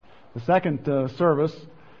The second service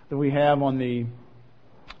that we have on the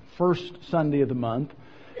first Sunday of the month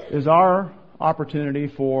is our opportunity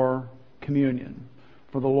for communion,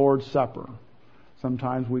 for the Lord's Supper.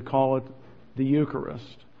 Sometimes we call it the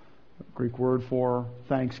Eucharist, Greek word for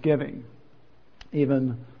thanksgiving.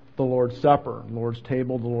 Even the Lord's Supper, Lord's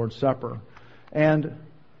table, the Lord's Supper. And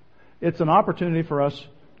it's an opportunity for us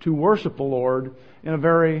to worship the Lord in a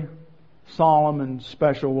very solemn and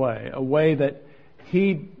special way, a way that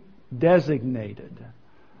He designated.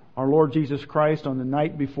 Our Lord Jesus Christ, on the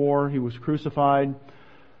night before He was crucified,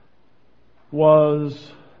 was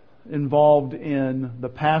involved in the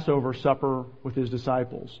Passover supper with His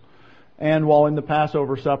disciples. And while in the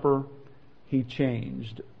Passover supper, He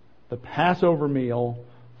changed the Passover meal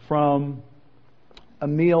from a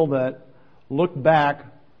meal that looked back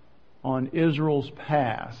on Israel's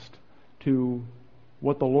past to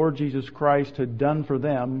what the Lord Jesus Christ had done for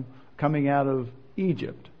them coming out of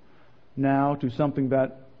Egypt, now to something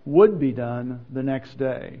that would be done the next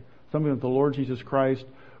day. Something that the Lord Jesus Christ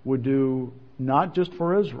would do not just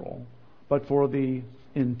for Israel, but for the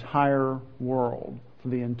entire world, for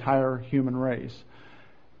the entire human race.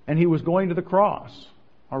 And He was going to the cross.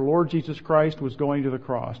 Our Lord Jesus Christ was going to the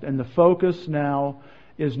cross. And the focus now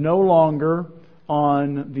is no longer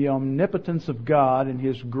on the omnipotence of God and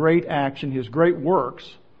His great action, His great works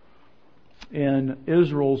in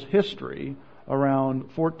Israel's history around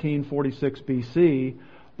 1446 BC,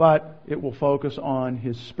 but it will focus on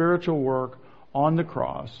His spiritual work on the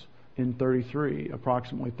cross in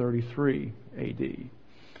approximately 33 AD.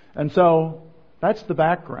 And so that's the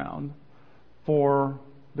background for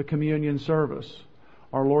the communion service.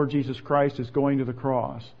 Our Lord Jesus Christ is going to the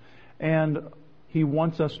cross. And He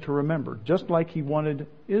wants us to remember, just like He wanted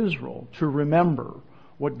Israel to remember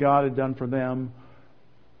what God had done for them.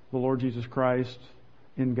 The Lord Jesus Christ,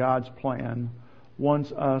 in God's plan,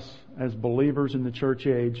 wants us as believers in the church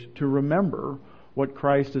age to remember what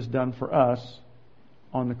Christ has done for us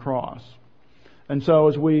on the cross. And so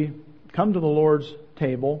as we come to the Lord's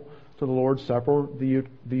table, to the Lord's Supper, the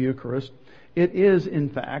Eucharist, it is in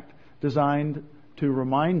fact designed to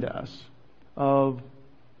remind us of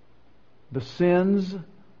the sins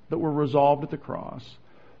that were resolved at the cross,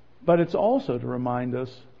 but it's also to remind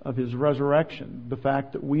us of His resurrection, the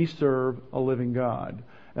fact that we serve a living God.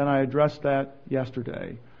 And I addressed that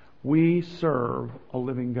yesterday. We serve a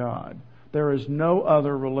living God. There is no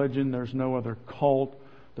other religion, there's no other cult,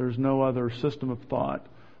 there's no other system of thought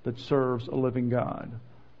that serves a living God.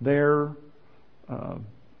 Their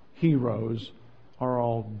heroes are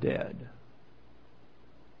all dead.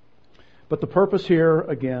 But the purpose here,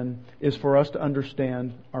 again, is for us to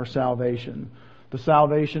understand our salvation. The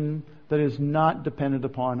salvation that is not dependent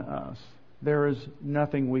upon us. There is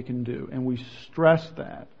nothing we can do. And we stress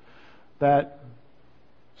that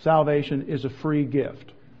salvation is a free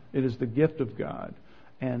gift. It is the gift of God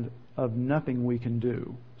and of nothing we can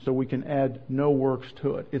do. So we can add no works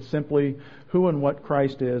to it. It's simply who and what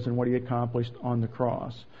Christ is and what He accomplished on the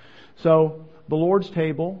cross. So the Lord's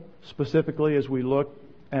table, specifically as we look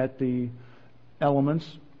at the elements,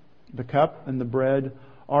 the cup and the bread,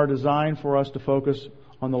 are designed for us to focus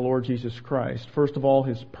on the Lord Jesus Christ. First of all,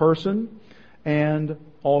 His person and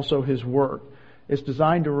also His work. It's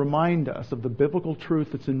designed to remind us of the biblical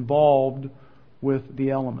truth that's involved with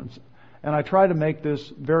the elements. And I try to make this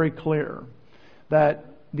very clear, that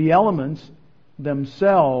the elements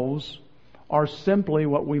themselves are simply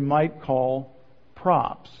what we might call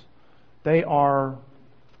props. They are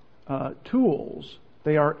tools.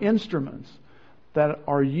 They are instruments that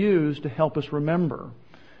are used to help us remember.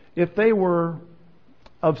 If they were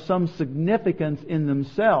of some significance in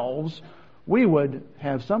themselves, we would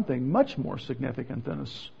have something much more significant than a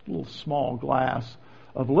little small glass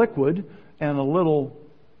of liquid and a little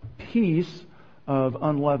piece of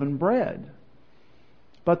unleavened bread.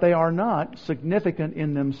 But they are not significant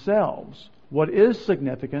in themselves. What is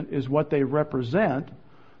significant is what they represent,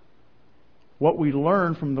 what we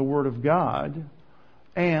learn from the Word of God,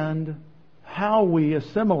 and how we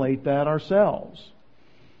assimilate that ourselves.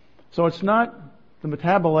 So it's not the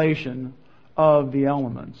metabolation of the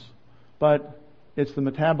elements, but it's the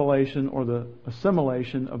metabolation or the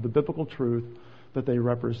assimilation of the biblical truth that they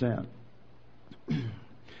represent.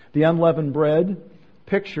 The unleavened bread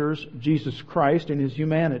pictures Jesus Christ in His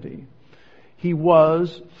humanity. He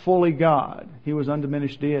was fully God. He was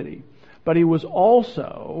undiminished deity. But He was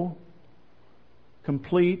also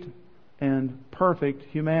complete and perfect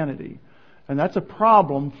humanity. And that's a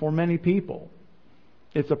problem for many people.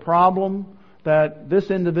 It's a problem that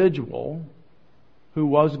this individual, who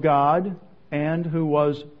was God and who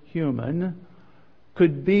was human,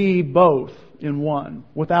 could be both in one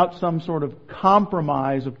without some sort of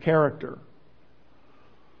compromise of character.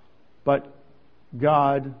 But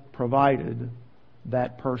God provided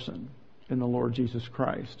that person in the Lord Jesus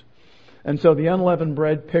Christ. And so the unleavened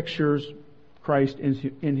bread pictures Christ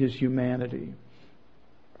in His humanity.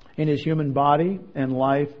 In His human body and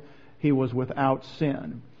life, He was without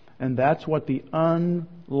sin. And that's what the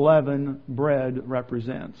unleavened bread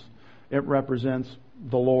represents. It represents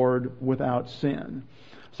the Lord without sin.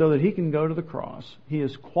 So that He can go to the cross. He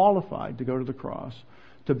is qualified to go to the cross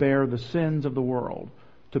to bear the sins of the world,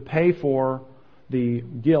 to pay for the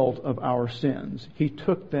guilt of our sins. He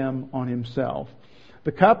took them on Himself.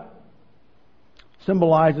 The cup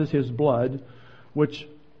symbolizes His blood, which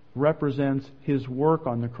represents His work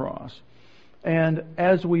on the cross. And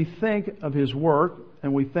as we think of His work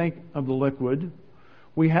and we think of the liquid,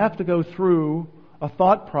 we have to go through a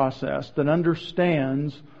thought process that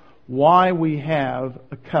understands why we have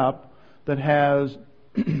a cup that has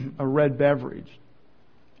a red beverage.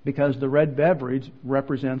 Because the red beverage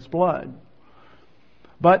represents blood.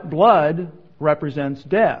 But blood represents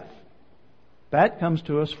death. That comes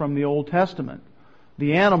to us from the Old Testament.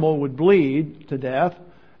 The animal would bleed to death,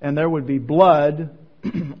 and there would be blood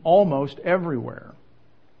almost everywhere.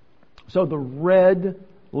 So the red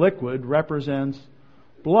liquid represents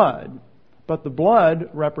blood, but the blood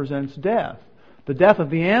represents death. The death of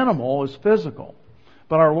the animal is physical.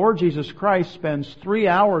 But our Lord Jesus Christ spends 3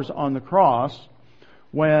 hours on the cross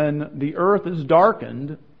when the earth is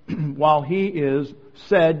darkened while He is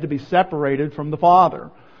said to be separated from the Father.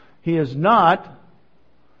 He is not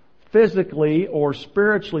physically or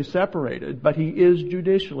spiritually separated, but He is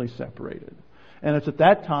judicially separated. And it's at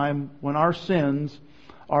that time when our sins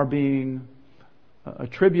are being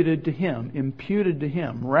attributed to Him, imputed to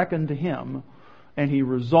Him, reckoned to Him, and He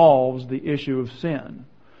resolves the issue of sin.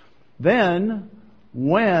 Then,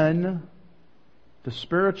 when the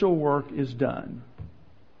spiritual work is done,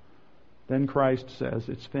 then Christ says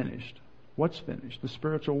it's finished. What's finished? The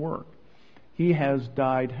spiritual work. He has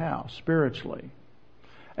died how? Spiritually.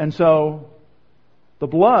 And so, the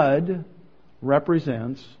blood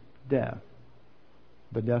represents death.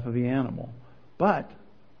 The death of the animal. But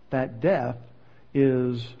that death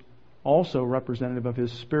is also representative of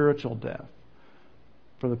His spiritual death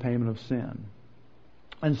for the payment of sin.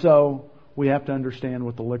 And so we have to understand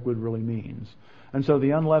what the liquid really means. And so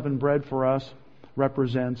the unleavened bread for us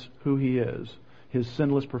represents who He is, His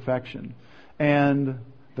sinless perfection. And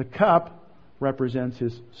the cup represents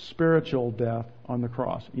His spiritual death on the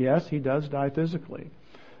cross. Yes, He does die physically,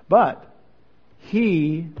 but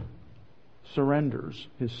He surrenders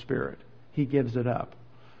His spirit. He gives it up.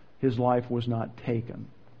 His life was not taken.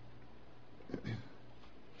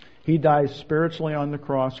 He dies spiritually on the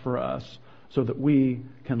cross for us so that we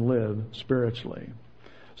can live spiritually.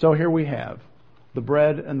 So here we have the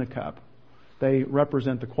bread and the cup. They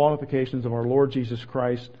represent the qualifications of our Lord Jesus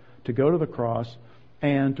Christ to go to the cross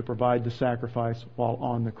and to provide the sacrifice while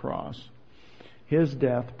on the cross. His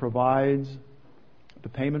death provides the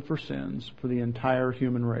payment for sins for the entire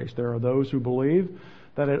human race. There are those who believe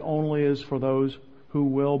that it only is for those who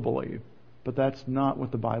will believe. But that's not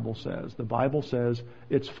what the Bible says. The Bible says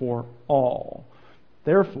it's for all.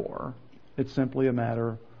 Therefore, it's simply a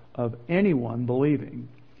matter of anyone believing.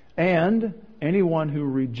 And anyone who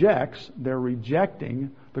rejects, they're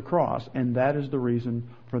rejecting the cross. And that is the reason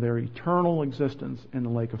for their eternal existence in the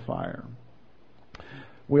lake of fire.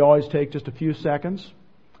 We always take just a few seconds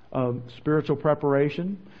of spiritual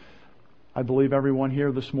preparation. I believe everyone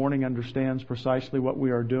here this morning understands precisely what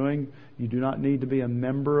we are doing. You do not need to be a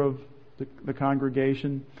member of the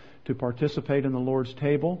congregation to participate in the Lord's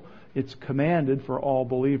table. It's commanded for all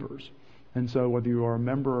believers. And so whether you are a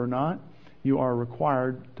member or not, you are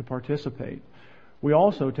required to participate. We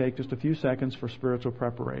also take just a few seconds for spiritual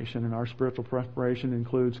preparation, and our spiritual preparation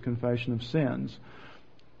includes confession of sins.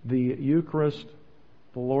 The Eucharist,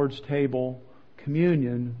 the Lord's table,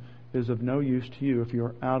 communion is of no use to you if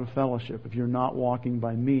you're out of fellowship, if you're not walking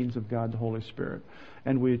by means of God the Holy Spirit.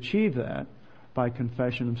 And we achieve that by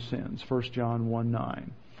confession of sins, 1 John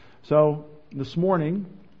 1:9. So this morning,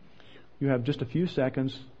 you have just a few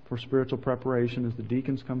seconds for spiritual preparation as the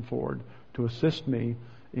deacons come forward to assist me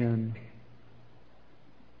in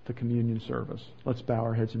the communion service. Let's bow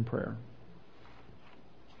our heads in prayer.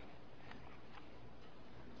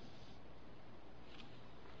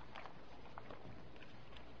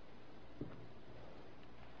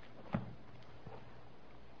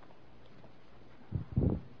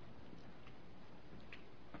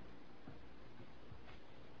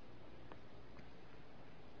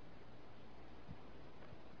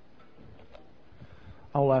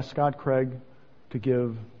 I'll ask Scott Craig to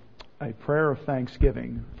give a prayer of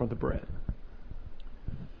thanksgiving for the bread.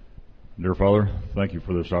 Dear Father, thank you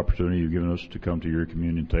for this opportunity you've given us to come to your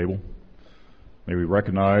communion table. May we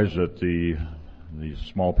recognize that the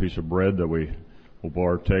small piece of bread that we will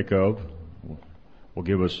partake of will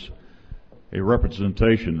give us a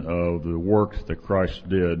representation of the work that Christ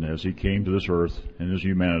did as he came to this earth in his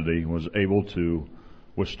humanity, was able to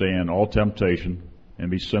withstand all temptation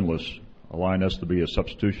and be sinless, allowing us to be a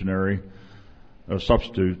substitute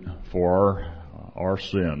for our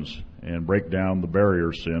sins and break down the barrier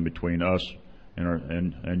of sin between us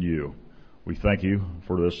and you. We thank you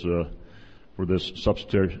for this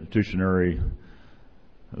substitutionary,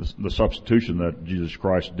 the substitution that Jesus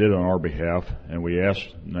Christ did on our behalf, and we ask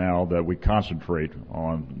now that we concentrate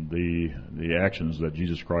on the actions that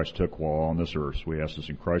Jesus Christ took while on this earth. We ask this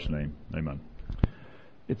in Christ's name. Amen.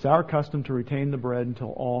 It's our custom to retain the bread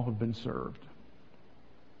until all have been served.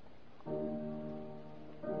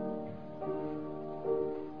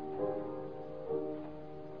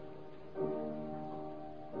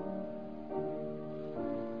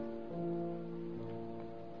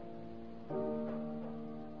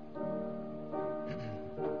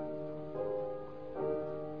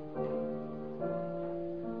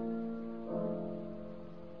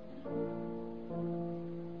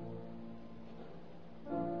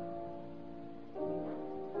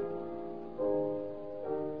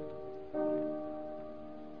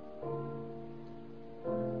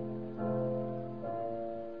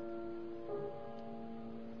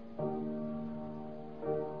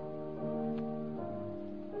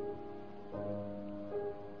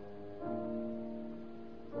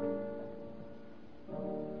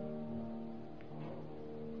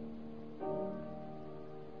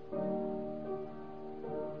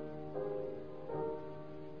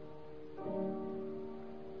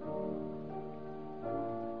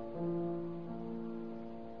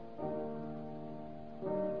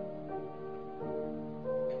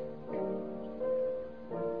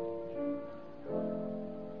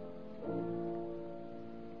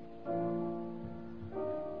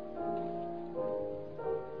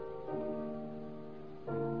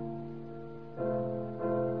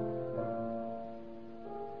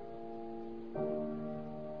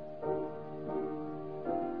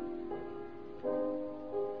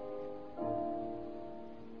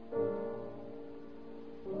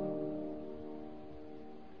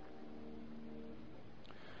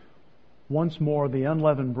 Once more, the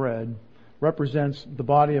unleavened bread represents the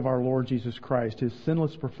body of our Lord Jesus Christ, his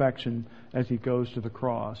sinless perfection as he goes to the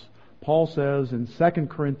cross. Paul says in 2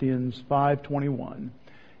 Corinthians 5:21,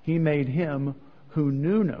 he made him who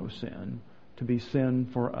knew no sin to be sin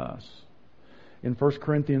for us. In 1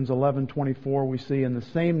 Corinthians 11:24, we see in the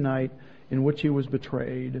same night in which he was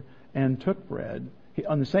betrayed and took bread,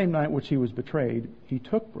 on the same night which he was betrayed, he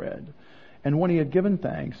took bread. And when he had given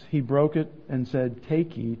thanks, he broke it and said,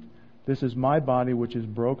 "Take, eat. This is my body which is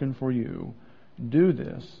broken for you. Do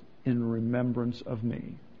this in remembrance of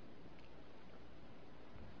me."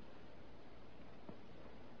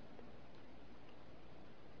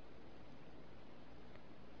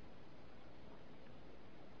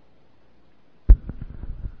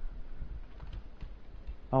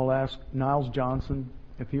 I'll ask Niles Johnson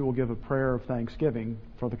if he will give a prayer of thanksgiving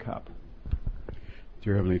for the cup.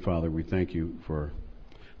 Dear Heavenly Father, we thank you for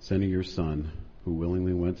sending your Son, who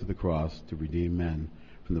willingly went to the cross to redeem men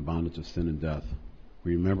from the bondage of sin and death.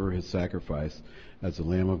 We remember his sacrifice as the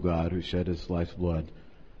Lamb of God who shed his life's blood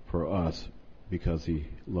for us because he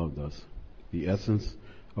loved us. The essence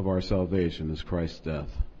of our salvation is Christ's death.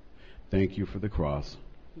 Thank you for the cross.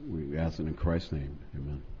 We ask it in Christ's name.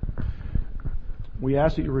 Amen. We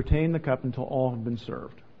ask that you retain the cup until all have been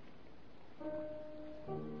served.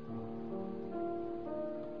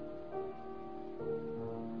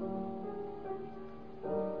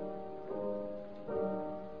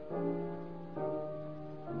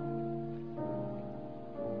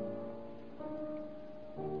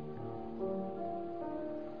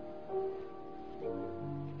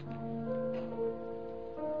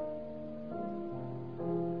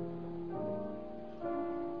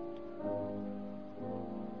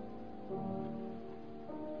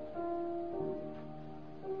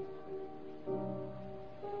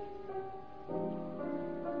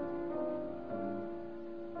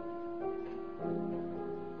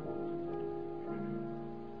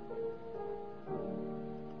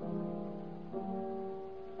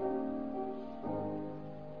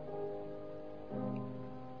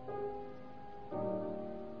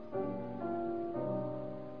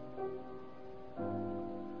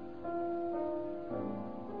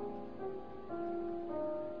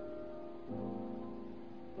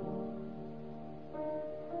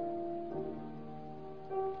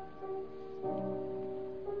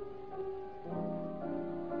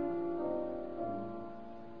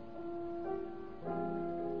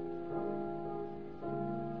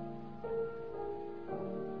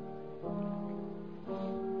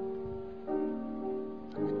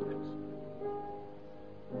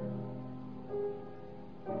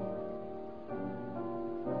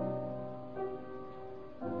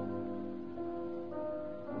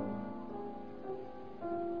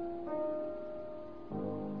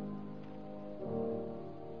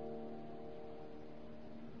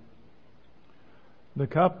 The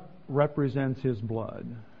cup represents His blood,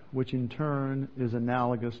 which in turn is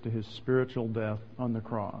analogous to His spiritual death on the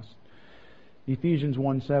cross. Ephesians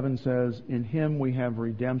 1:7 says, "In Him we have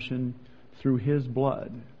redemption through His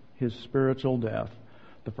blood, His spiritual death,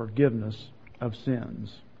 the forgiveness of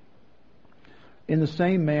sins." In the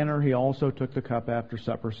same manner He also took the cup after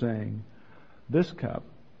supper, saying, "This cup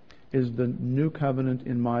is the new covenant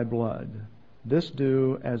in my blood. This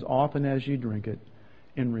do as often as ye drink it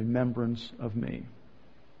in remembrance of me."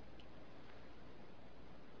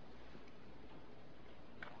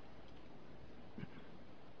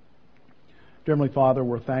 Dear Heavenly Father,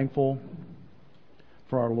 we're thankful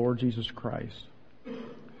for our Lord Jesus Christ.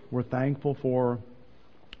 We're thankful for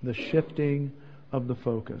the shifting of the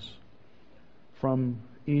focus from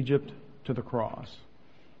Egypt to the cross.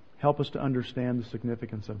 Help us to understand the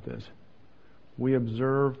significance of this. We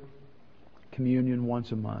observe communion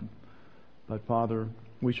once a month, but Father,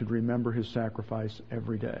 we should remember His sacrifice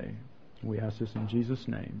every day. We ask this in Jesus'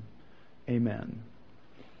 name. Amen.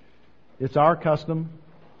 It's our custom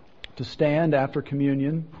to stand after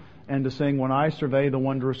communion and to sing "When I Survey the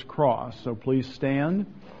Wondrous Cross." So please stand.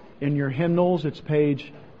 In your hymnals, it's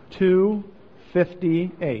page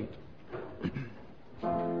 258.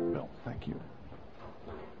 Bill, thank you.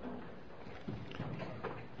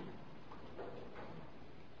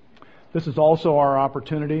 This is also our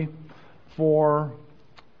opportunity for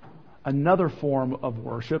another form of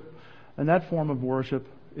worship, and that form of worship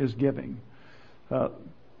is giving.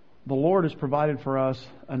 The Lord has provided for us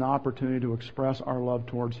an opportunity to express our love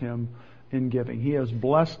towards Him in giving. He has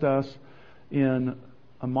blessed us in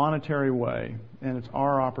a monetary way, and it's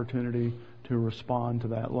our opportunity to respond to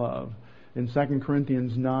that love. In 2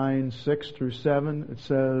 Corinthians 9:6-7, it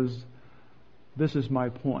says, "This is my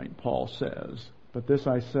point," Paul says, "but this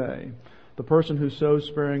I say, the person who sows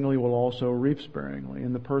sparingly will also reap sparingly,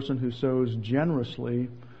 and the person who sows generously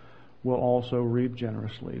will also reap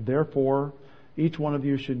generously. Therefore, each one of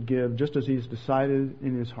you should give just as he's decided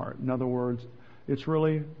in his heart." In other words, it's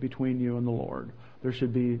really between you and the Lord. There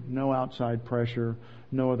should be no outside pressure,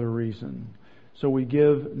 no other reason. So we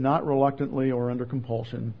give not reluctantly or under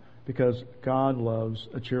compulsion, because God loves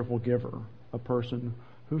a cheerful giver, a person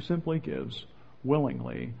who simply gives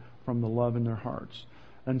willingly from the love in their hearts.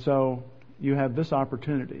 And so you have this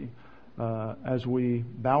opportunity as we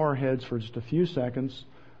bow our heads for just a few seconds.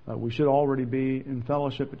 We should already be in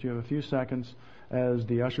fellowship, but you have a few seconds as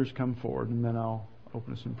the ushers come forward, and then I'll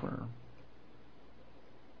open us in prayer.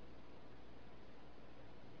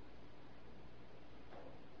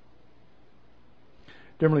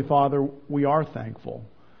 Dear Heavenly Father, we are thankful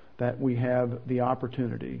that we have the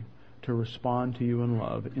opportunity to respond to You in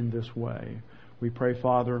love in this way. We pray,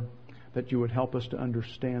 Father, that You would help us to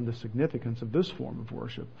understand the significance of this form of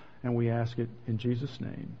worship, and we ask it in Jesus'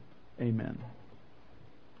 name. Amen.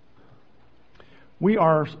 We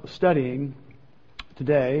are studying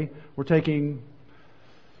today, we're taking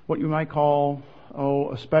what you might call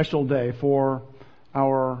a special day for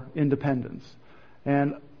our independence.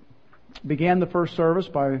 And began the first service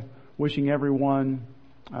by wishing everyone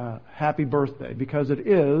happy birthday, because it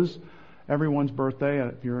is everyone's birthday.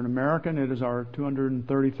 If you're an American, it is our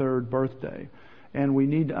 233rd birthday. And we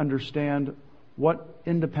need to understand what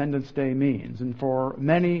Independence Day means. And for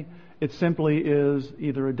many, it simply is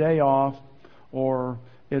either a day off or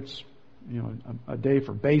it's a day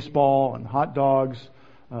for baseball and hot dogs,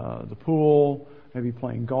 the pool, maybe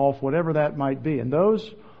playing golf, whatever that might be. And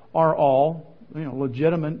those are all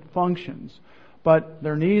legitimate functions. But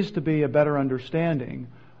there needs to be a better understanding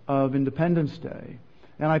of Independence Day.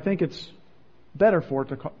 And I think it's better for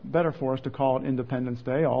us to call it Independence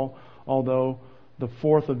Day, although the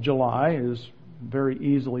 4th of July is very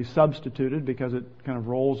easily substituted because it kind of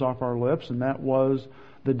rolls off our lips, and that was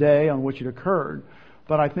the day on which it occurred.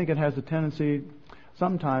 But I think it has a tendency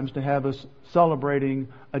sometimes to have us celebrating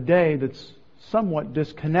a day that's somewhat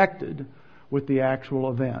disconnected with the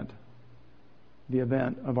actual event, the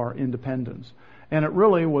event of our independence. And it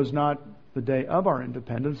really was not the day of our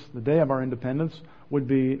independence. The day of our independence would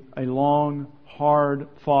be a long,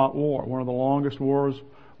 hard-fought war, one of the longest wars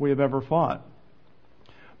we have ever fought.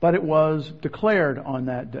 But it was declared on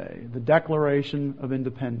that day, the Declaration of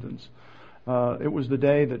Independence. It was the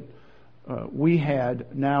day that we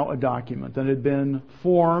had now a document that had been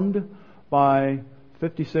formed by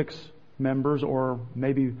 56 members, or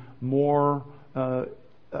maybe more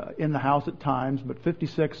in the House at times, but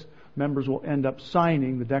 56 members will end up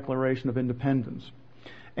signing the Declaration of Independence.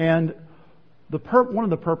 And one of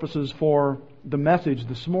the purposes for the message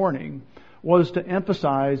this morning was to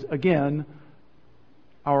emphasize, again,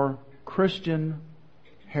 our Christian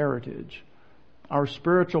heritage, our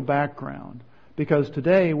spiritual background, Because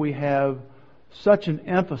today we have such an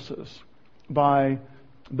emphasis by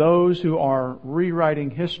those who are rewriting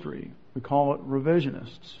history. We call it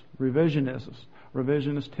revisionist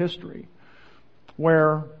history,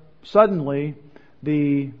 where suddenly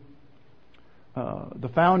the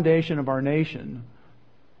foundation of our nation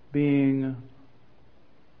being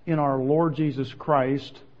in our Lord Jesus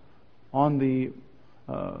Christ on the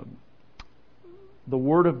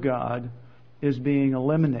Word of God is being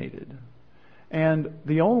eliminated. And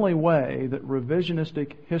the only way that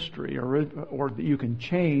revisionistic history or that you can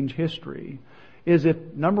change history is if,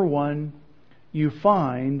 number one, you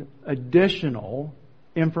find additional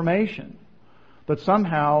information. That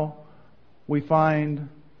somehow we find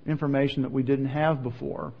information that we didn't have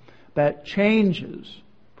before that changes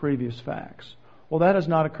previous facts. Well, that has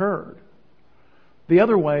not occurred. The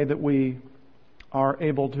other way that we are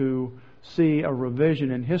able to see a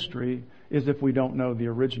revision in history is if we don't know the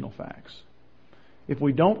original facts. If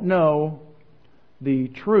we don't know the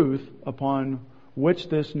truth upon which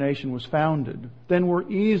this nation was founded, then we're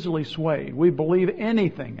easily swayed. We believe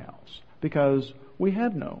anything else because we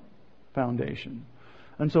have no foundation.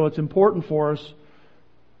 And so it's important for us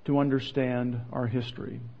to understand our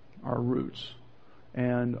history, our roots.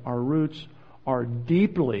 And our roots are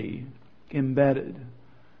deeply embedded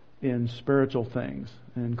in spiritual things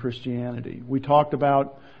and in Christianity. We talked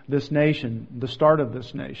about this nation, the start of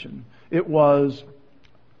this nation. It was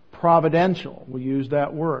providential. We use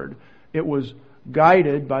that word. It was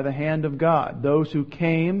guided by the hand of God. Those who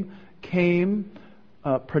came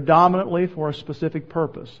predominantly for a specific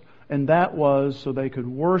purpose. And that was so they could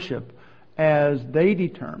worship as they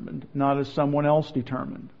determined, not as someone else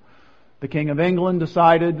determined. The King of England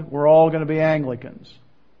decided we're all going to be Anglicans.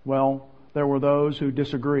 Well, there were those who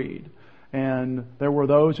disagreed. And there were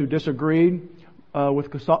those who disagreed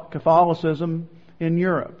with Catholicism in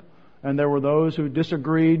Europe. And there were those who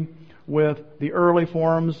disagreed with the early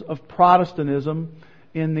forms of Protestantism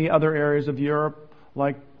in the other areas of Europe,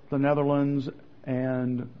 like the Netherlands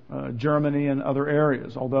and Germany and other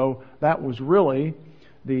areas. Although that was really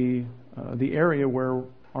the area where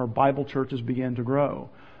our Bible churches began to grow.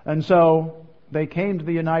 And so they came to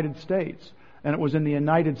the United States. And it was in the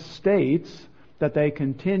United States that they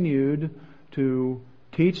continued to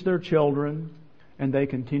teach their children, and they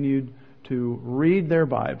continued to read their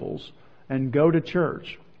Bibles and go to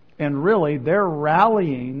church. And really, their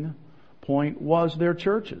rallying point was their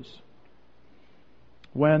churches.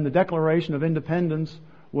 When the Declaration of Independence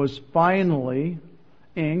was finally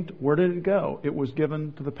inked, where did it go? It was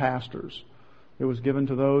given to the pastors. It was given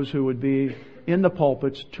to those who would be in the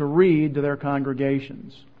pulpits to read to their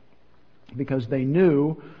congregations, because they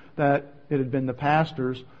knew that it had been the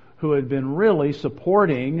pastors who had been really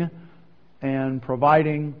supporting and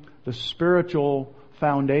providing the spiritual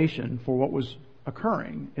foundation for what was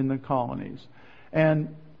occurring in the colonies.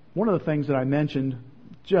 And one of the things that I mentioned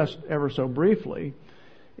just ever so briefly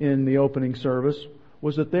in the opening service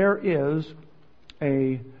was that there is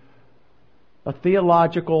a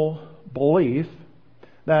theological belief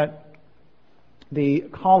that the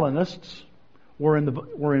colonists were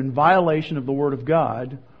in violation of the Word of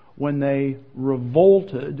God when they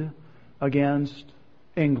revolted against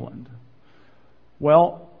England.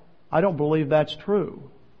 Well, I don't believe that's true.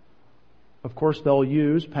 Of course, they'll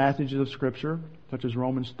use passages of Scripture, such as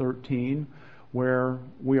Romans 13, where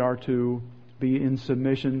we are to be in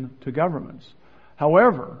submission to governments.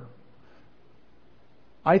 However,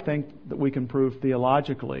 I think that we can prove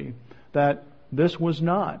theologically that this was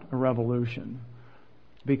not a revolution,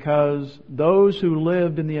 because those who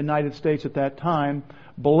lived in the United States at that time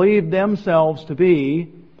believed themselves to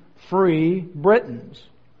be free Britons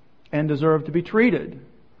and deserved to be treated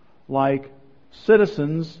like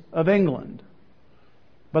citizens of England.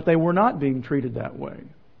 But they were not being treated that way.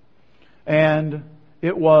 And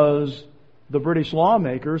it was the British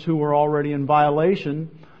lawmakers who were already in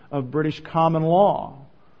violation of British common law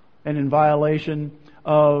and in violation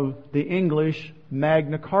of the English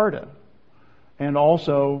Magna Carta and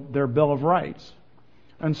also their Bill of Rights.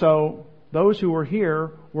 And so those who were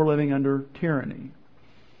here were living under tyranny.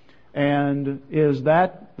 And is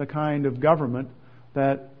that the kind of government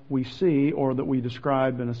that we see or that we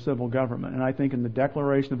describe in a civil government? And I think in the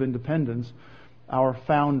Declaration of Independence, our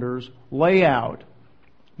founders lay out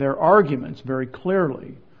their arguments very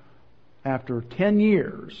clearly. After 10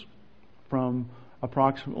 years, from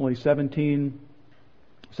approximately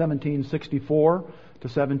 1764 to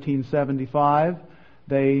 1775,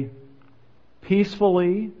 they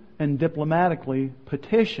peacefully and diplomatically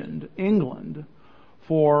petitioned England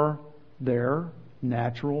for their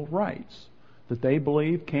natural rights that they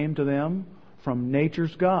believed came to them from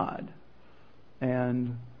nature's God.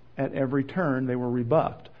 And at every turn they were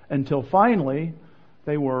rebuffed until finally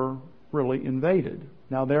they were really invaded.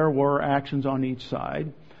 Now there were actions on each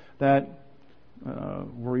side that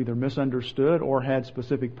were either misunderstood or had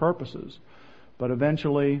specific purposes. But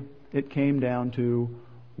eventually it came down to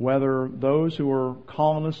whether those who were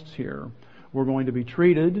colonists here were going to be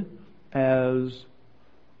treated as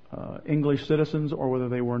English citizens or whether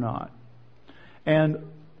they were not. And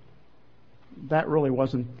that really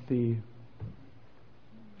wasn't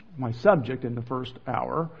my subject in the first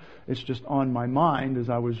hour. It's just on my mind as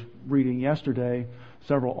I was reading yesterday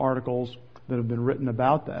several articles that have been written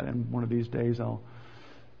about that, and one of these days I'll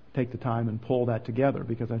take the time and pull that together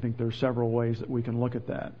because I think there's several ways that we can look at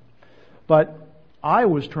that. But I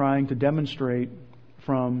was trying to demonstrate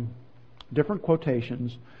from different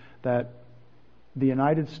quotations that the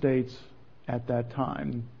United States at that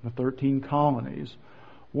time, the 13 colonies,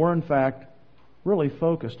 were in fact really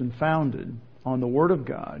focused and founded on the Word of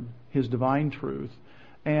God, His divine truth,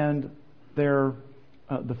 and the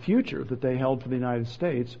future that they held for the United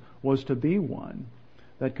States was to be one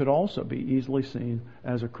that could also be easily seen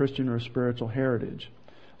as a Christian or a spiritual heritage.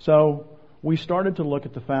 So we started to look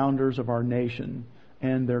at the founders of our nation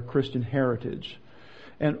and their Christian heritage.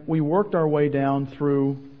 And we worked our way down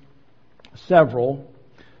through several,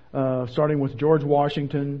 starting with George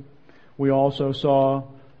Washington. We also saw,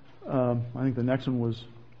 I think the next one was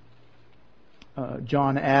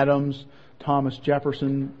John Adams, Thomas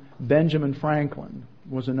Jefferson, Benjamin Franklin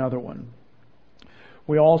was another one.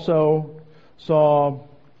 We also saw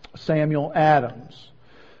Samuel Adams,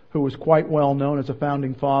 who was quite well known as a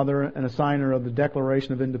founding father and a signer of the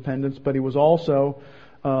Declaration of Independence, but he was also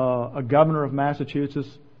a governor of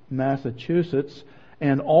Massachusetts,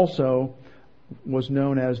 and also was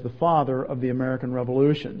known as the father of the American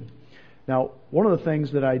Revolution. Now, one of the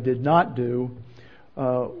things that I did not do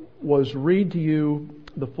was read to you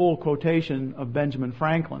the full quotation of Benjamin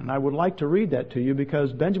Franklin. And I would like to read that to you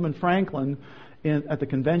because Benjamin Franklin, at the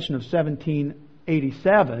convention of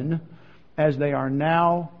 1787, as they are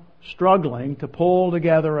now struggling to pull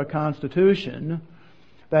together a constitution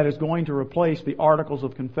that is going to replace the Articles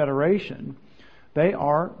of Confederation, they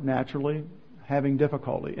are naturally having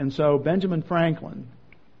difficulty. And so Benjamin Franklin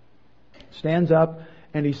stands up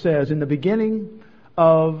and he says, in the beginning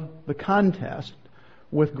of the contest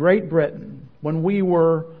with Great Britain, when we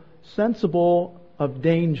were sensible of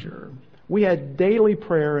danger, we had daily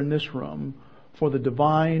prayer in this room for the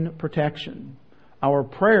divine protection. Our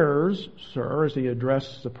prayers, sir, as he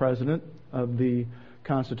addressed the president of the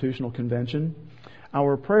Constitutional Convention,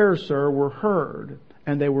 our prayers, sir, were heard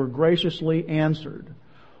and they were graciously answered.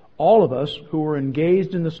 All of us who were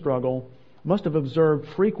engaged in the struggle must have observed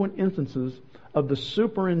frequent instances of the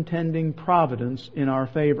superintending providence in our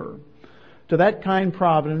favor. To that kind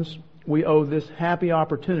providence, we owe this happy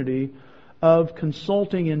opportunity of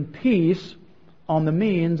consulting in peace on the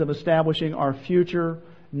means of establishing our future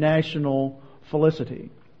national felicity.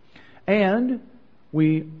 And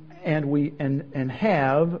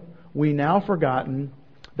have we now forgotten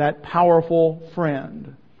that powerful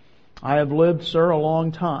friend? I have lived, sir, a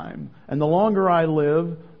long time, and the longer I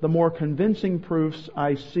live, the more convincing proofs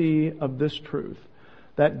I see of this truth,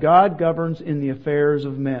 that God governs in the affairs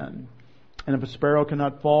of men. And if a sparrow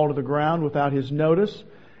cannot fall to the ground without His notice,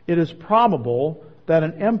 it is probable that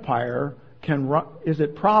an empire can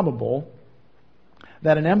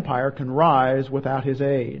rise without His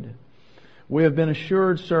aid. We have been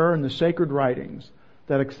assured, sir, in the sacred writings,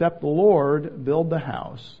 that except the Lord build the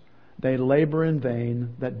house, they labor in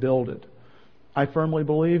vain that build it. I firmly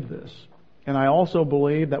believe this, and I also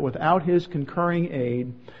believe that without His concurring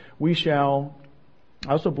aid, we shall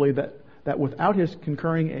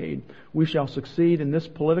succeed in this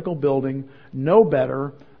political building no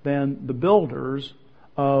better than the builders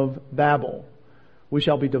of Babel. We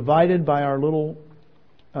shall be divided by our little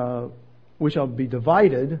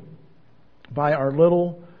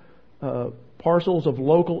parcels of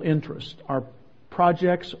local interest. Our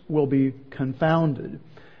projects will be confounded,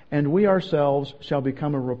 and we ourselves shall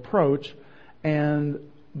become a reproach and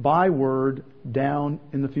byword down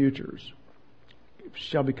in the futures.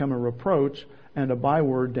 Shall become a reproach and a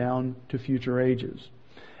byword down to future ages.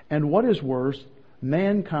 And what is worse,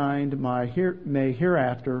 mankind may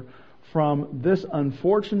hereafter, from this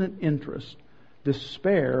unfortunate interest,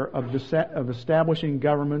 despair of establishing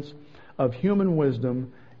governments of human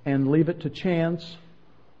wisdom and leave it to chance,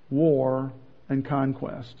 war, and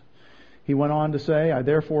conquest. He went on to say, I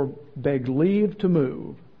therefore beg leave to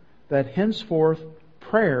move that henceforth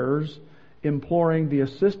prayers imploring the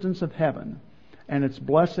assistance of heaven and its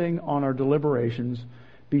blessing on our deliberations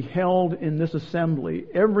be held in this assembly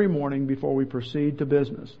every morning before we proceed to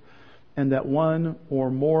business, and that one or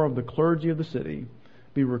more of the clergy of the city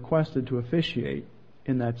be requested to officiate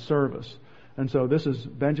in that service. And so this is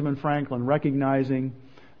Benjamin Franklin recognizing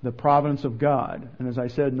the providence of God. And as I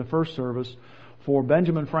said in the first service, for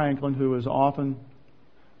Benjamin Franklin, who is often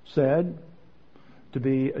said to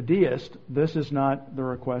be a deist, this is not the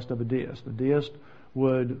request of a deist. A deist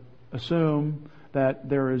would assume that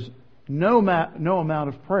there is no amount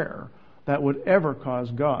of prayer that would ever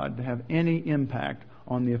cause God to have any impact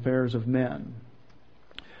on the affairs of men.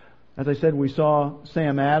 As I said, we saw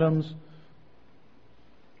Sam Adams.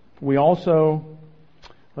 We also,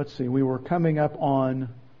 we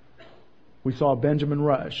saw Benjamin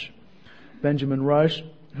Rush. Benjamin Rush,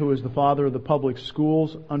 who is the father of the public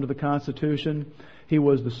schools under the Constitution. He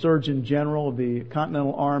was the Surgeon General of the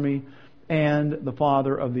Continental Army and the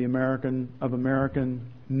father of American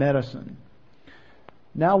medicine.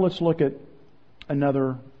 Now let's look at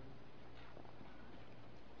another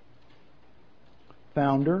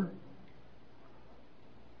founder.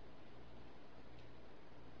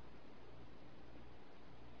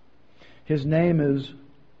 His name is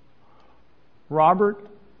Robert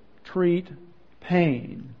Treat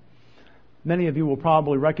Paine. Many of you will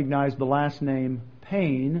probably recognize the last name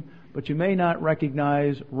Paine, but you may not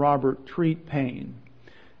recognize Robert Treat Paine.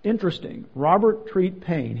 Interesting. Robert Treat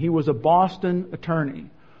Paine, he was a Boston attorney.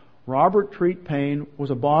 Robert Treat Paine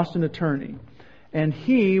was a Boston attorney, and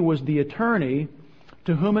he was the attorney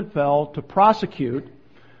to whom it fell to prosecute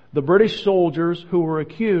the British soldiers who were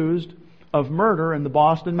accused of murder in the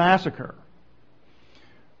Boston Massacre.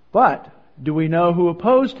 But do we know who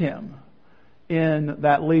opposed him in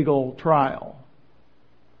that legal trial?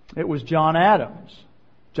 It was John Adams.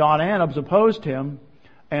 John Adams opposed him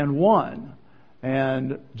and won.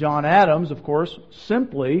 And John Adams, of course,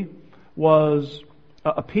 simply was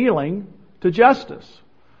appealing to justice.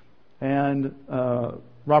 And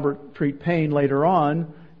Robert Treat Paine later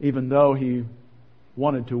on, even though he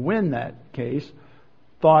wanted to win that case,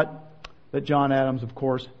 thought that John Adams, of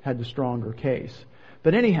course, had the stronger case.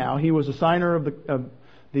 But anyhow, he was a signer of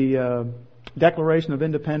the Declaration of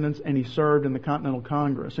Independence, and he served in the Continental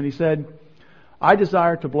Congress. And he said, "I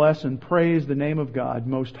desire to bless and praise the name of God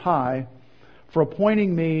Most High for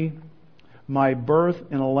appointing me my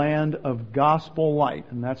birth in a land of gospel light."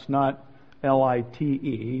 And that's not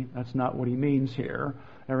L-I-T-E. That's not what he means here.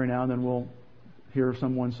 Every now and then we'll hear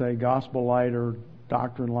someone say gospel light or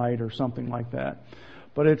doctrine light or something like that.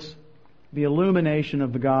 But it's the illumination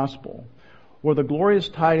of the gospel, where the glorious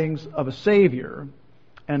tidings of a Savior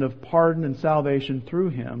and of pardon and salvation through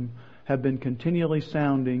Him have been continually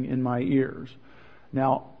sounding in my ears.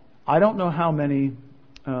 Now, I don't know how many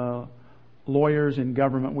lawyers in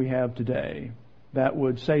government we have today that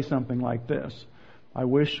would say something like this. I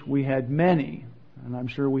wish we had many, and I'm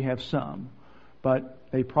sure we have some, but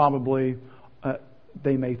they probably,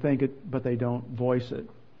 they may think it, but they don't voice it.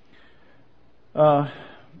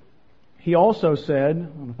 He also said, I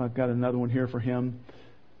don't know if I've got another one here for him.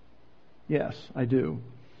 Yes, I do.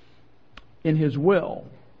 In his will,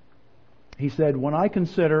 he said, "When I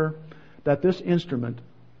consider that this instrument,"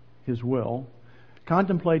 his will,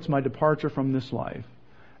 "contemplates my departure from this life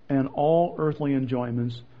and all earthly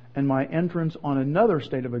enjoyments and my entrance on another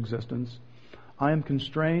state of existence, I am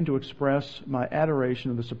constrained to express my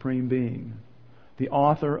adoration of the Supreme Being, the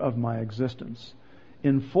author of my existence,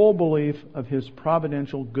 in full belief of His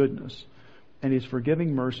providential goodness and His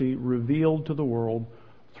forgiving mercy revealed to the world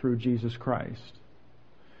through Jesus Christ,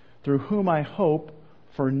 through whom I hope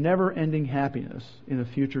for never-ending happiness in a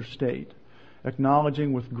future state,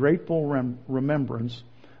 acknowledging with grateful remembrance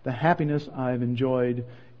the happiness I've enjoyed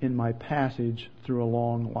in my passage through a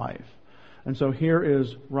long life." And so here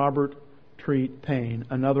is Robert Treat Paine,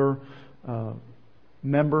 another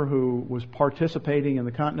member who was participating in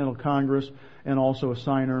the Continental Congress and also a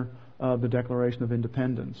signer of the Declaration of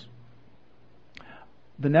Independence.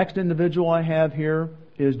 The next individual I have here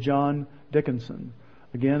is John Dickinson,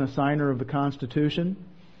 again a signer of the Constitution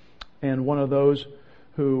and one of those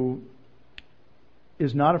who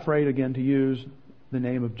is not afraid again to use the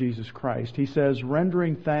name of Jesus Christ. He says,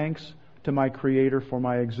 "Rendering thanks to my Creator for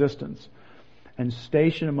my existence and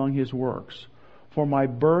station among His works, for my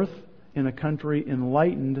birth in a country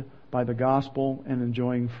enlightened by the gospel and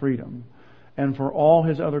enjoying freedom, and for all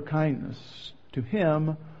His other kindness. To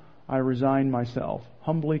Him I resign myself,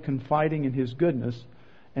 humbly confiding in His goodness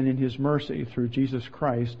and in His mercy through Jesus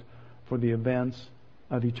Christ for the events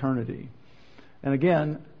of eternity." And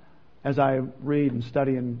again, as I read and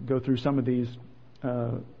study and go through some of these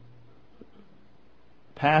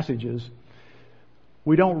passages,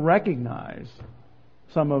 we don't recognize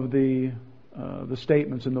some of the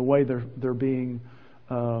statements and the way they're being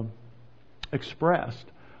expressed,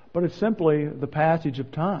 but it's simply the passage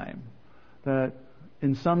of time that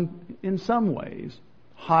in some ways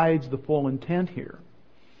hides the full intent here.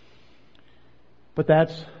 But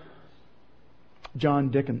that's John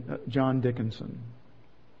Dickinson.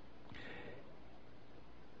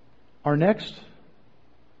 Our next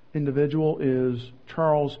individual is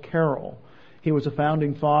Charles Carroll. He was a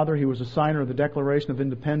founding father. He was a signer of the Declaration of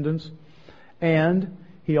Independence, and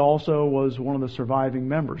he also was one of the surviving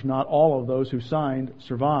members. Not all of those who signed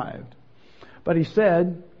survived. But he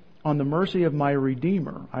said, "On the mercy of my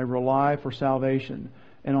Redeemer I rely for salvation,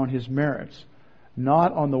 and on His merits,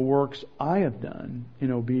 not on the works I have done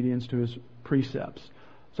in obedience to His precepts."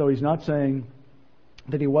 So he's not saying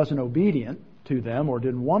that he wasn't obedient to them or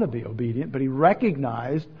didn't want to be obedient, but he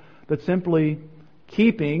recognized that simply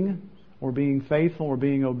keeping or being faithful or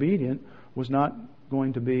being obedient was not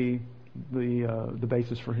going to be the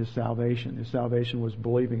basis for his salvation. His salvation was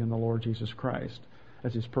believing in the Lord Jesus Christ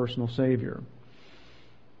as his personal Savior.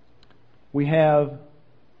 We have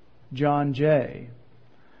John Jay.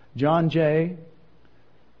 John Jay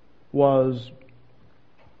was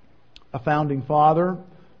a founding father,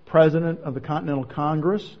 president of the Continental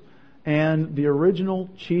Congress, and the original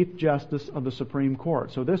Chief Justice of the Supreme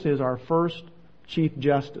Court. So this is our first Chief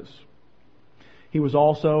Justice. He was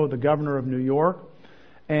also the governor of New York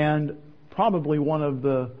and probably one of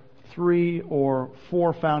the 3 or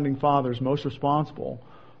 4 founding fathers most responsible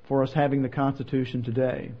for us having the Constitution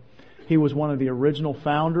today. He was one of the original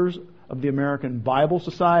founders of the American Bible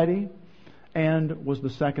Society and was the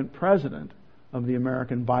second president of the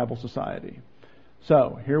American Bible Society.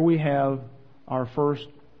 So here we have our first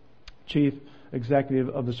chief executive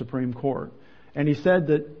of the Supreme Court. And he said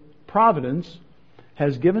that Providence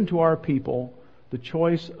has given to our people the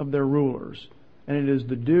choice of their rulers, and it is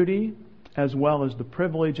the duty as well as the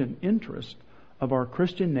privilege and interest of our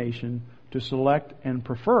Christian nation to select and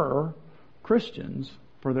prefer Christians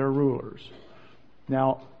for their rulers.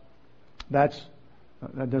 Now, that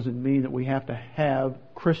doesn't mean that we have to have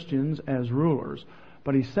Christians as rulers,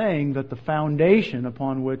 but he's saying that the foundation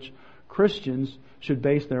upon which Christians should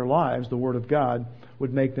base their lives, the Word of God,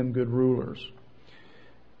 would make them good rulers.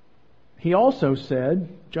 He also said,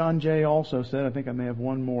 John Jay also said, I think I may have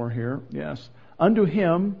one more here, yes, "Unto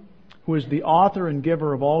Him who is the author and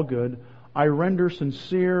giver of all good, I render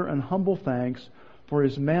sincere and humble thanks for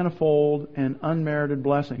His manifold and unmerited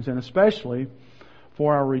blessings, and especially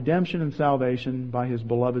for our redemption and salvation by His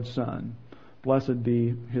beloved Son. Blessed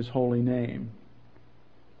be His holy name."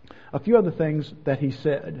 A few other things that he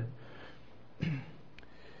said.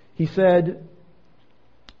 He said,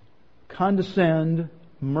 "Condescend,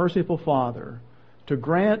 merciful Father, to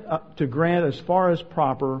grant as far as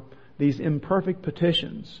proper these imperfect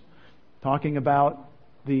petitions," talking about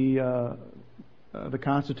the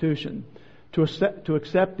Constitution, to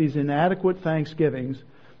accept these inadequate thanksgivings,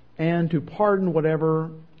 and to pardon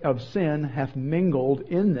whatever of sin hath mingled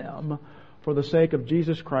in them, for the sake of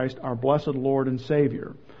Jesus Christ, our blessed Lord and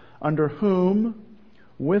Savior, unto whom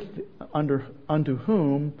with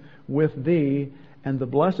Thee and the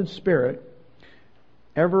blessed Spirit,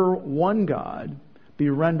 ever one God, be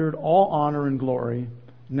rendered all honor and glory,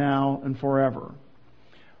 now and forever.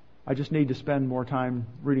 I just need to spend more time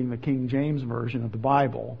reading the King James Version of the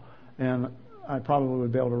Bible, and I probably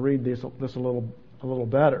would be able to read this a little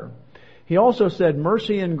better. He also said,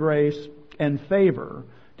 "Mercy and grace and favor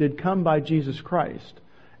did come by Jesus Christ,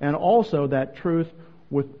 and also that truth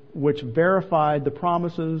which verified the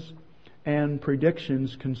promises and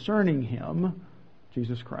predictions concerning Him,"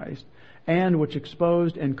 Jesus Christ, "and which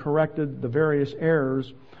exposed and corrected the various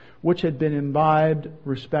errors which had been imbibed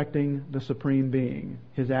respecting the Supreme Being,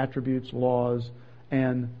 His attributes, laws,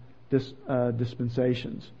 and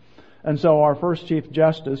dispensations." And so our first Chief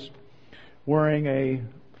Justice, wearing a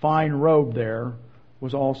fine robe there,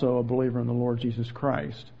 was also a believer in the Lord Jesus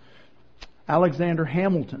Christ. Alexander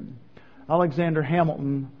Hamilton. Alexander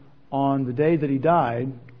Hamilton, on the day that he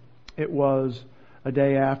died, it was a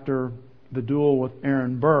day after the duel with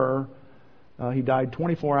Aaron Burr. He died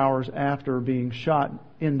 24 hours after being shot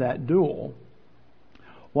in that duel.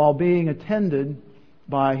 While being attended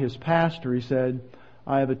by his pastor, he said,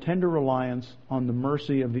 "I have a tender reliance on the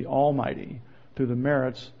mercy of the Almighty through the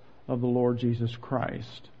merits of the Lord Jesus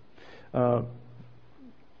Christ."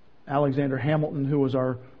 Alexander Hamilton, who was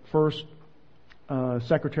our first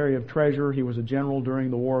Secretary of Treasury, he was a general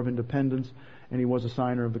during the War of Independence, and he was a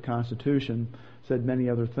signer of the Constitution, said many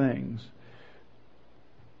other things.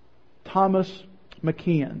 Thomas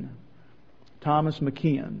McKeon.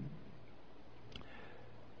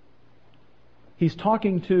 he's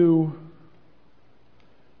talking to,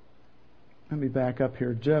 let me back up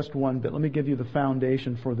here just one bit. Let me give you the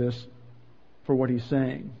foundation for this, for what he's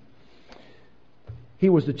saying. He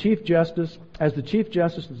was the Chief Justice, as the Chief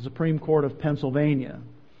Justice of the Supreme Court of Pennsylvania.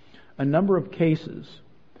 A number of cases,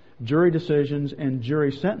 jury decisions, and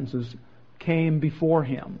jury sentences came before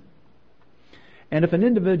him. And if an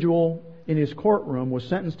individual in his courtroom was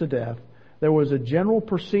sentenced to death, there was a general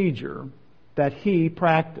procedure that he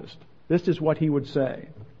practiced. This is what he would say.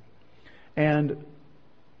 And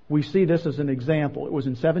we see this as an example. It was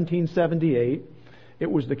in 1778.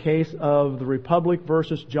 It was the case of the Republic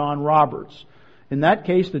versus John Roberts. In that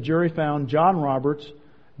case, the jury found John Roberts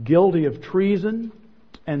guilty of treason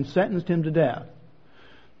and sentenced him to death.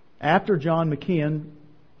 After John McKeon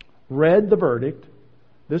read the verdict,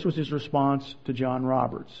 this was his response to John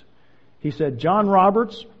Roberts. He said, "John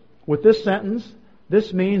Roberts, with this sentence,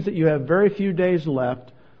 this means that you have very few days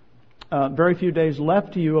left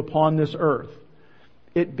to you upon this earth.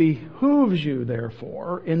 It behooves you,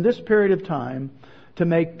 therefore, in this period of time, to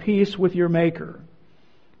make peace with your Maker.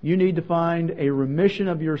 You need to find a remission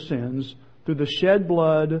of your sins through the shed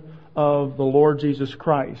blood of the Lord Jesus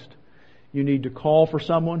Christ. You need to call for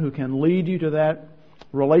someone who can lead you to that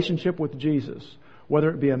relationship with Jesus, whether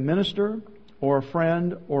it be a minister or a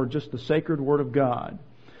friend or just the sacred Word of God.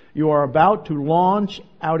 You are about to launch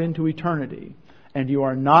out into eternity, and you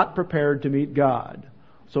are not prepared to meet God.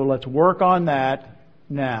 So let's work on that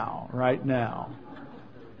now, right now."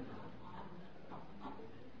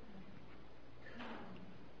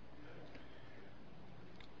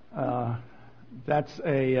 That's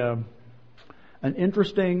an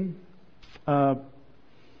interesting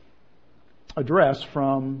address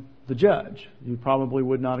from the judge. You probably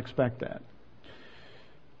would not expect that.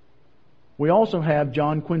 We also have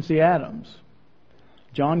John Quincy Adams.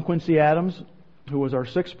 John Quincy Adams, who was our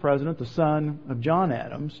 6th president, the son of John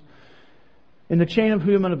Adams. In the chain of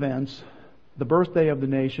human events, the birthday of the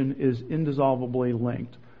nation is indissolubly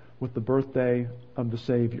linked with the birthday of the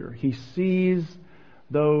Savior. He sees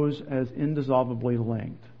those as indissolubly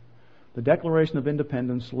linked. The Declaration of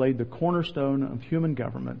Independence laid the cornerstone of human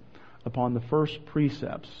government upon the first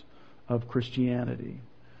precepts of Christianity.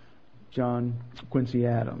 John Quincy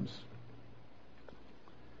Adams.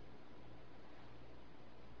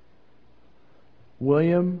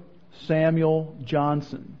 William Samuel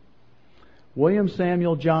Johnson. William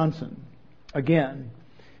Samuel Johnson. Again,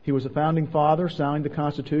 he was a founding father, signing the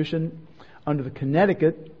Constitution under the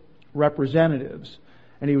Connecticut Representatives.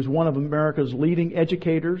 And he was one of America's leading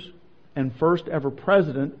educators and first ever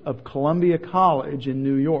president of Columbia College in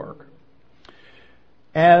New York.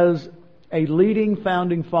 As a leading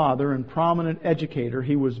founding father and prominent educator,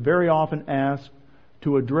 he was very often asked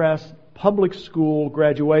to address public school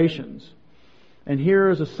graduations. And here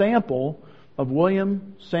is a sample of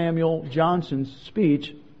William Samuel Johnson's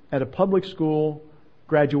speech at a public school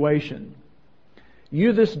graduation.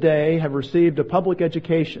 "You this day have received a public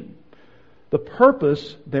education. The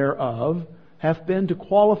purpose thereof hath been to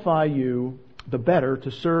qualify you the better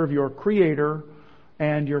to serve your Creator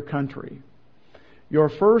and your country. Your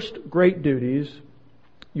first great duties,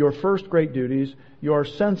 you are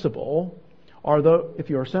sensible, if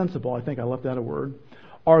you are sensible, I think I left out a word,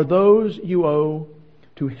 are those you owe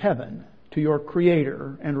to heaven, to your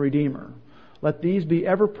Creator and Redeemer. Let these be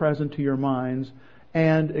ever present to your minds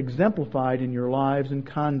and exemplified in your lives and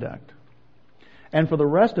conduct." And for the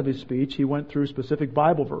rest of his speech, he went through specific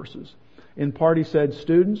Bible verses. In part, he said,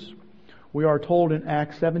 "Students, we are told in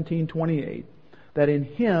Acts 17:28 that in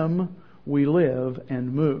Him we live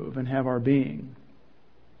and move and have our being.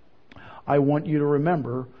 I want you to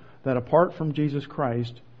remember that apart from Jesus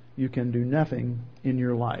Christ, you can do nothing in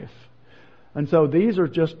your life." And so these are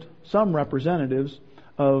just some representatives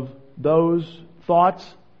of those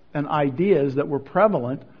thoughts and ideas that were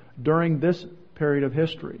prevalent during this period of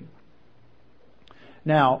history.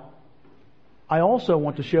 Now, I also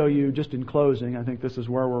want to show you, just in closing, I think this is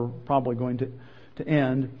where we're probably going to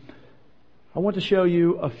end. I want to show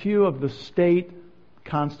you a few of the state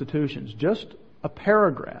constitutions, just a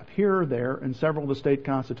paragraph here or there in several of the state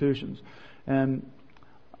constitutions. And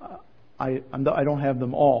I don't have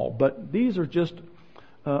them all, but these are just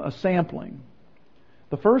a sampling.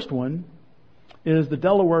 The first one is the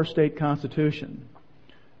Delaware State Constitution.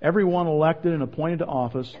 Everyone elected and appointed to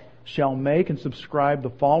office shall make and subscribe the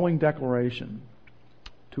following declaration,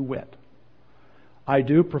 to wit, "I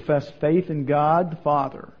do profess faith in God the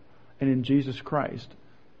Father and in Jesus Christ,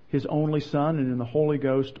 His only Son, and in the Holy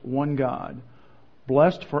Ghost, one God,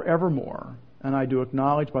 blessed forevermore, and I do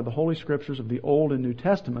acknowledge by the Holy Scriptures of the Old and New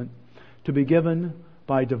Testament to be given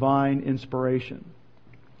by divine inspiration."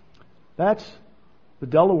 That's the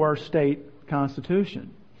Delaware State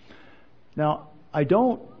Constitution. Now, I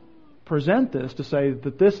don't present this to say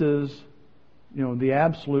that this is, the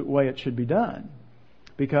absolute way it should be done,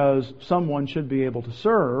 because someone should be able to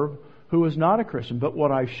serve who is not a Christian. But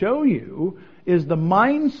what I show you is the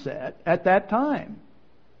mindset at that time.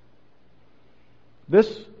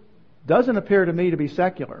 This doesn't appear to me to be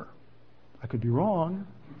secular. I could be wrong.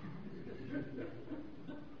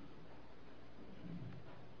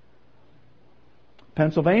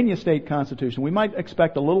 Pennsylvania State Constitution. We might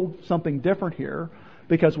expect a little something different here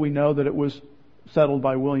because we know that it was settled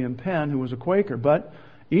by William Penn, who was a Quaker. But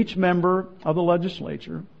each member of the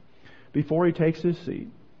legislature, before he takes his seat,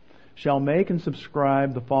 shall make and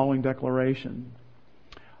subscribe the following declaration.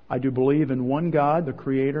 I do believe in one God, the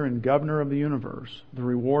Creator and Governor of the universe, the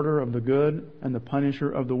rewarder of the good and the punisher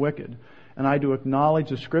of the wicked. And I do acknowledge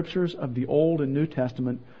the Scriptures of the Old and New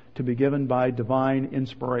Testament to be given by divine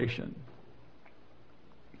inspiration.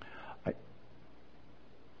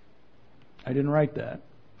 I didn't write that.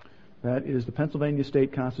 That is the Pennsylvania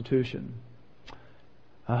State Constitution.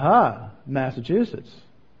 Aha! Massachusetts.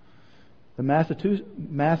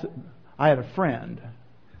 I had a friend.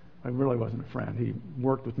 I really wasn't a friend. He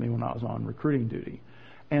worked with me when I was on recruiting duty.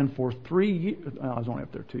 And for 3 years, I was only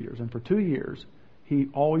up there 2 years, and for 2 years, he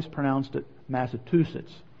always pronounced it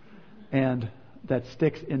Massachusetts. And that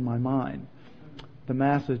sticks in my mind. The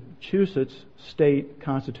Massachusetts State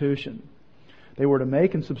Constitution. They were to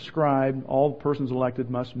make and subscribe, all persons elected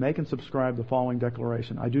must make and subscribe the following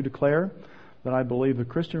declaration. I do declare that I believe the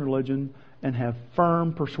Christian religion and have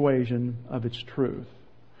firm persuasion of its truth.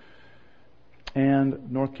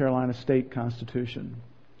 And North Carolina State Constitution.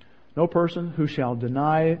 No person who shall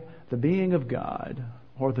deny the being of God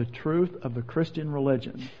or the truth of the Christian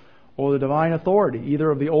religion or the divine authority, either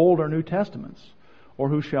of the Old or New Testaments, or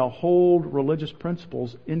who shall hold religious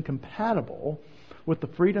principles incompatible with the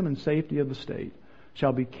freedom and safety of the state,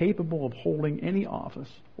 shall be capable of holding any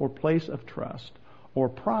office or place of trust or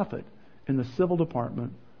profit in the civil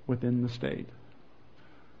department within the state.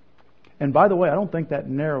 And by the way, I don't think that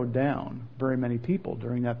narrowed down very many people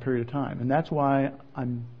during that period of time. And that's why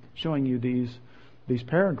I'm showing you these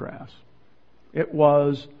paragraphs. It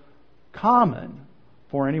was common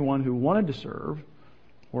for anyone who wanted to serve,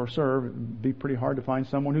 it'd be pretty hard to find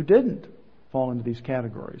someone who didn't fall into these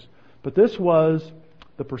categories. But this was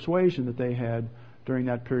the persuasion that they had during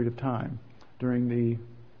that period of time, during the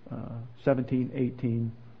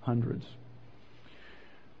 1800s.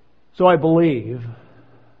 So I believe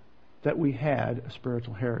that we had a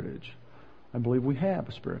spiritual heritage. I believe we have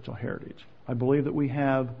a spiritual heritage. I believe that we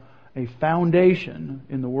have a foundation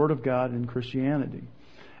in the Word of God and Christianity.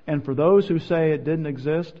 And for those who say it didn't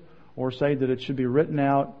exist or say that it should be written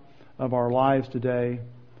out of our lives today,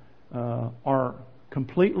 are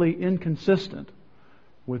completely inconsistent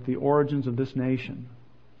with the origins of this nation.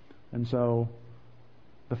 And so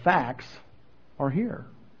the facts are here.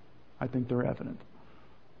 I think they're evident.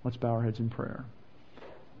 Let's bow our heads in prayer.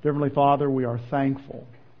 Dear Heavenly Father, we are thankful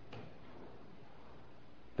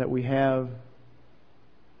that we have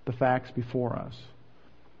the facts before us.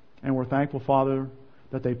 And we're thankful, Father,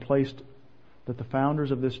 that the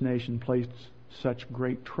founders of this nation placed such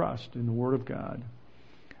great trust in the Word of God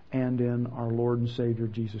and in our Lord and Savior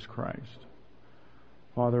Jesus Christ.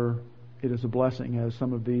 Father, it is a blessing, as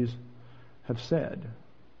some of these have said,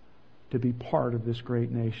 to be part of this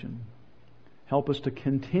great nation. Help us to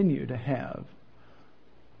continue to have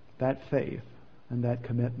that faith and that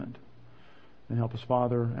commitment. And help us,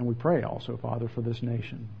 Father, and we pray also, Father, for this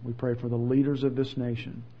nation. We pray for the leaders of this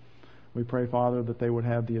nation. We pray, Father, that they would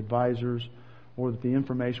have the advisors, or that the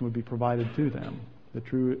information would be provided to them that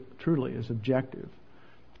truly is objective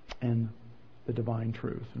and the divine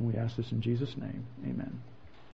truth. And we ask this in Jesus' name. Amen.